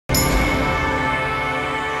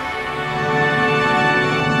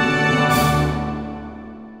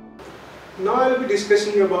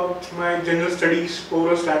discussing about my general studies,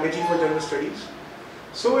 overall strategy for general studies.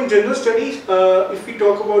 So in general studies, if we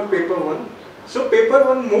talk about paper 1, so paper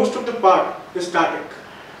 1, most of the part is static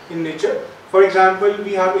in nature. For example,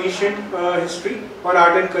 we have ancient history or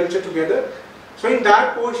art and culture together. So in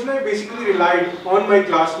that portion, I basically relied on my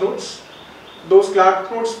class notes. Those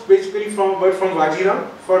class notes basically were from Vajiram,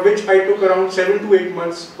 for which I took around 7 to 8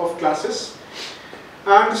 months of classes.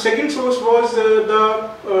 And the second source was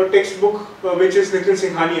the textbook, which is Nitin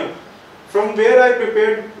Singhania, from where I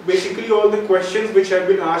prepared basically all the questions which had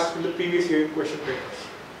been asked in the previous year question papers.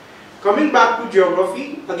 Coming back to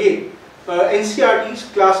geography, again, NCERT's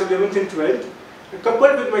class 11th and 12th,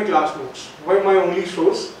 coupled with my class notes, were my only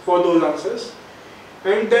source for those answers.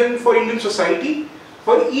 And then for Indian society,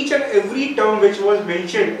 for each and every term which was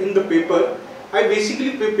mentioned in the paper, I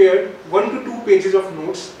basically prepared 1 to 2 pages of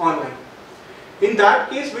notes online. In that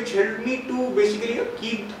case, which helped me to basically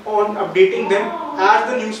keep on updating them as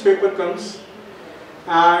the newspaper comes.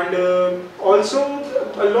 And also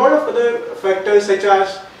a lot of other factors such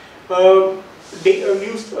as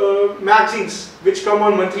magazines which come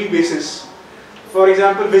on monthly basis. For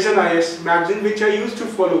example, Vision IS magazine, which I used to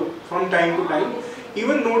follow from time to time.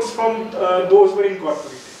 Even notes from those were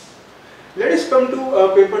incorporated. Let us come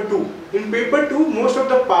to paper 2. In paper 2, most of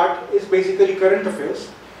the part is basically current affairs.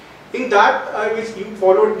 In that, I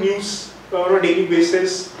followed news on a daily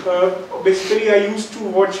basis. Basically, I used to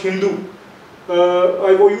watch Hindu.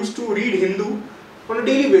 I used to read Hindu on a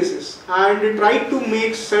daily basis and tried to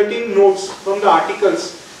make certain notes from the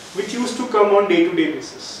articles which used to come on day-to-day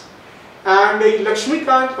basis. And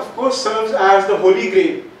Lakshmikant, of course, serves as the holy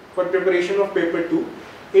grail for preparation of paper 2,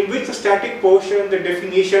 in which the static portion, the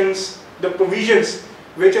definitions, the provisions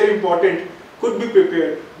which are important could be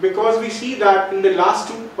prepared, because we see that in the last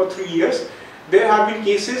 2 or 3 years there have been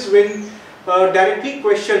cases when directly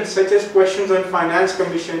questions such as questions on finance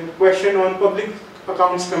commission, question on public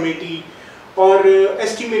accounts committee or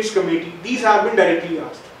estimates committee, these have been directly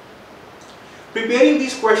asked. Preparing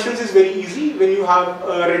these questions is very easy when you have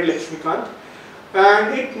read Lakshmikant,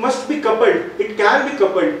 and it must be coupled, it can be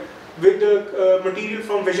coupled with the material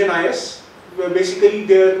from Vision IS, basically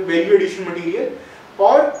their value addition material,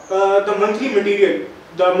 or the monthly material,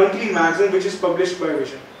 the monthly magazine which is published by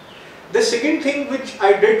Vision. The second thing which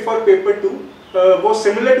I did for paper 2 was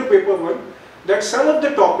similar to paper 1, that some of the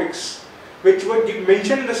topics which were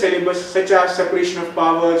mentioned in the syllabus, such as separation of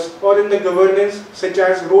powers, or in the governance such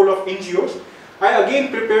as role of NGOs, I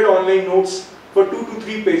again prepared online notes for 2 to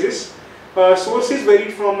 3 pages. Sources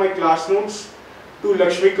varied from my class notes to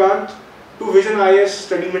Lakshmikant to Vision IS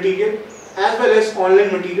study material, as well as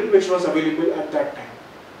online material which was available at that time.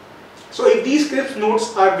 So if these script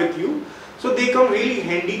notes are with you, so they come really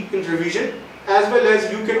handy in revision, as well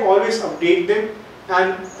as you can always update them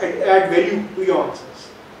and add value to your answers.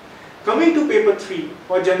 Coming to paper 3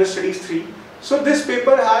 or general studies 3, so this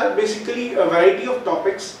paper has basically a variety of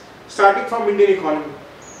topics starting from Indian economy.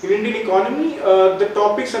 In Indian economy, the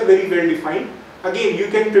topics are very well defined. Again, you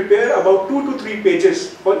can prepare about 2 to 3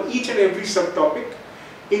 pages for each and every subtopic,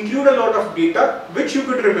 include a lot of data which you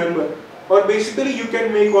could remember, or basically you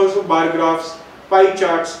can make also bar graphs, pie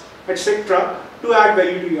charts, etc. to add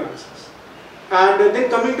value to your answers. And then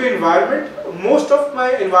coming to environment, most of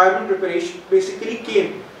my environment preparation basically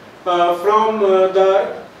came from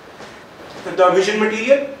the vision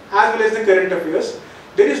material as well as the current affairs.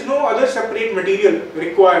 There is no other separate material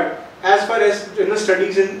required as far as general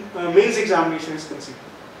studies in mains examination is concerned.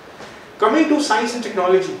 Coming to science and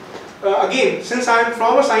technology, again, since I am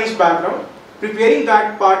from a science background, preparing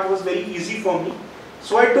that part was very easy for me.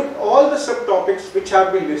 So I took all the subtopics which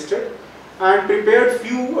have been listed and prepared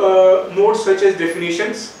few notes such as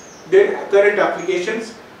definitions, their current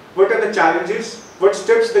applications, what are the challenges, what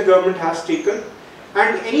steps the government has taken,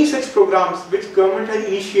 and any such programs which government has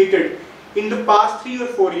initiated in the past 3 or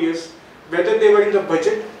 4 years, whether they were in the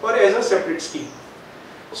budget or as a separate scheme.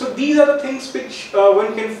 So these are the things which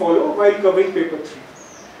one can follow while covering paper 3.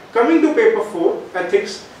 Coming to paper 4,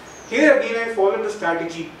 ethics, here again I followed the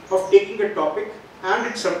strategy of taking a topic and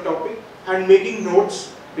its subtopic and making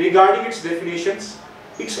notes regarding its definitions,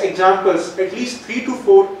 its examples, at least 3 to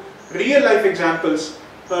 4 real life examples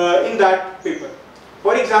in that paper.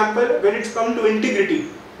 For example, when it's come to integrity,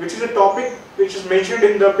 which is a topic which is mentioned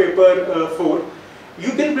in the paper 4,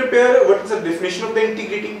 you can prepare what is the definition of the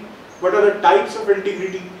integrity, what are the types of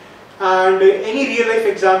integrity, and any real life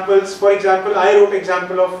examples. For example, I wrote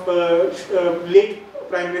example of late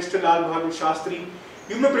Prime Minister Lal Bahadur Shastri.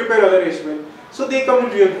 You may prepare other as well. So they come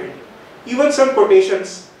in real handy. Even some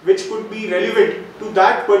quotations which could be relevant to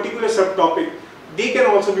that particular subtopic, they can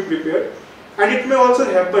also be prepared. And it may also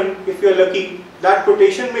happen, if you are lucky, that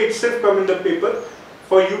quotation may itself come in the paper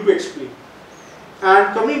for you to explain.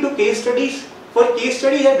 And coming to case studies, for case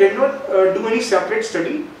studies I did not do any separate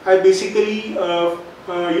study. I basically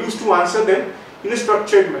used to answer them in a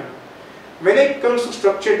structured manner. When it comes to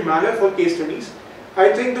structured manner for case studies,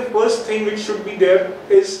 I think the first thing which should be there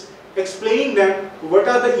is explaining them what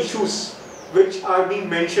are the issues which are being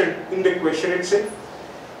mentioned in the question itself,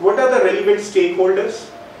 what are the relevant stakeholders,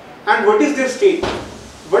 and what is their stake,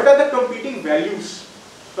 what are the competing values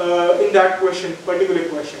in that question, particular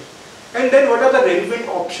question, and then what are the relevant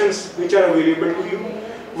options which are available to you,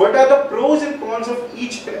 what are the pros and cons of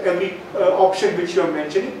each and every option which you are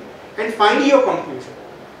mentioning, and finally your conclusion.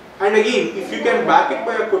 And again, if you can back it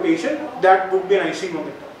by a quotation, that would be an icing on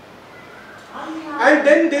the top. And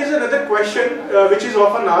then there is another question which is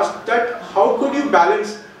often asked, that how could you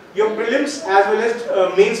balance your prelims as well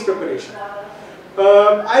as mains preparation?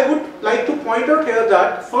 I would like to point out here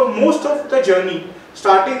that for most of the journey,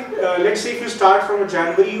 starting, let's say if you start from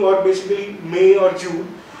January or basically May or June,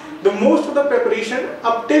 the most of the preparation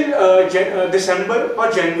up till December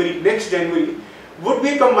or January, next January, would be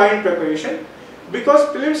a combined preparation, because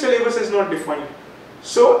prelim syllabus is not defined.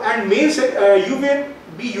 So, and main, you will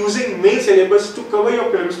be using main syllabus to cover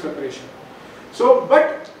your prelims preparation. So,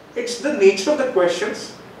 but it's the nature of the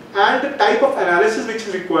questions and the type of analysis which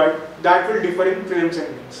is required that will differ in prelims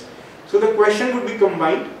and mains. So the question would be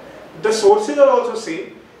combined. The sources are also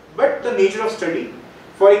same, but the nature of study.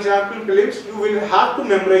 For example, in prelims you will have to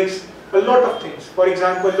memorize a lot of things. For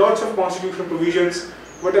example, lots of constitutional provisions,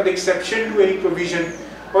 what are the exception to any provision,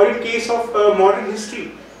 or in case of modern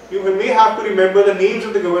history, you may have to remember the names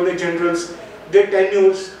of the Governor Generals, their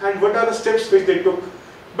tenures, and what are the steps which they took.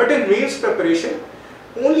 But in mains preparation,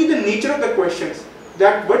 only the nature of the questions,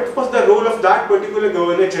 that what was the role of that particular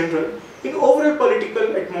Governor General in overall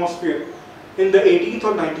political atmosphere in the 18th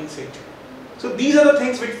or 19th century. So these are the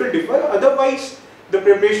things which will differ, otherwise the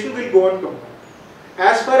preparation will go on combined.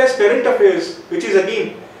 As far as current affairs, which is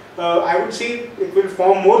again, I would say it will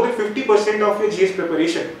form more than 50% of your GS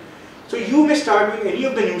preparation. So you may start with any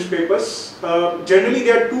of the newspapers. Generally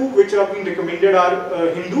there are two which are being recommended, are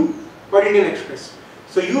Hindu or Indian Express.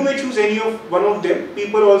 So you may choose any of one of them.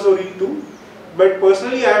 People also read two, but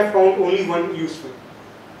personally I have found only one useful.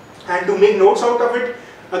 And to make notes out of it,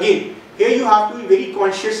 again, here you have to be very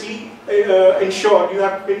consciously ensure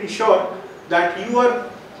that you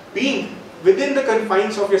are being within the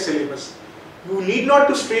confines of your syllabus. You need not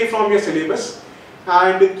to stray from your syllabus,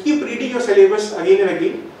 and keep reading your syllabus again and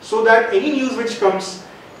again, so that any news which comes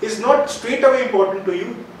is not straight away important to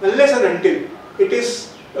you unless and until it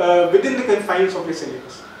is within the confines of your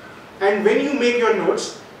syllabus. And when you make your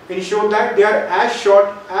notes, ensure that they are as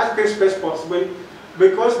short, as crisp as possible,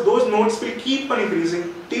 because those notes will keep on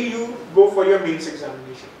increasing till you go for your mains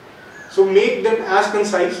examination. So make them as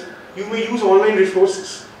concise. You may use online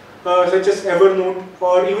resources such as Evernote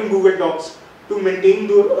or even Google Docs to maintain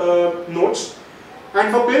the notes. And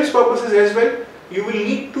for prelims purposes as well, you will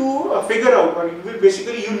need to figure out, or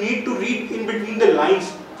you need to read in between the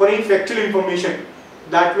lines for any factual information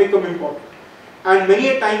that may come important. And many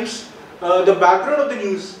a times the background of the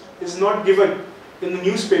news is not given in the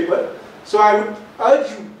newspaper. So I would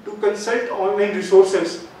urge you to consult online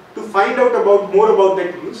resources to find out more about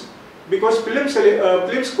that news, because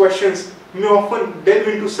prelims questions may often delve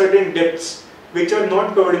into certain depths which are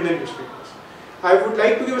not covered in the newspapers. I would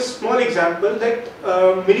like to give a small example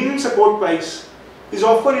that minimum support price is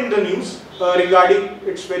often in the news regarding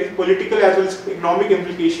its very political as well as economic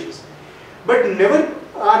implications, but never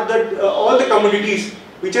are all the commodities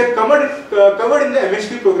which are covered in the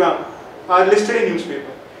MSP program are listed in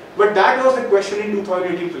newspaper. But that was the question in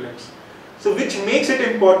 2018 prelims. So which makes it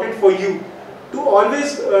important for you to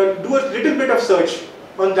always do a little bit of search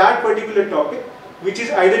on that particular topic, which is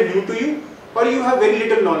either new to you or you have very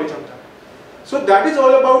little knowledge on that. So that is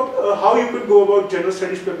all about how you could go about general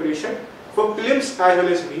studies preparation for prelims as well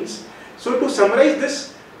as mains. So to summarize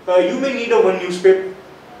this, you may need a one newspaper,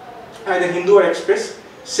 either Hindu or Express.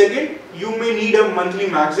 Second, you may need a monthly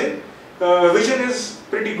magazine. Vision is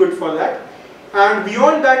pretty good for that. And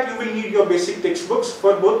beyond that, you will need your basic textbooks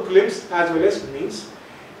for both prelims as well as mains.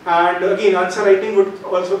 And again, answer writing would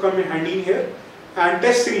also come in handy in here. And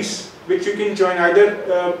test series, which you can join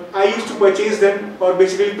either, I used to purchase them or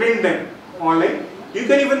basically print them online. You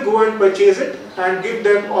can even go and purchase it and give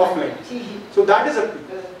them offline. So that is up to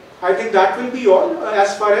you. I think that will be all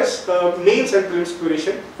as far as mains and prelims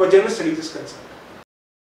preparation for general studies is concerned.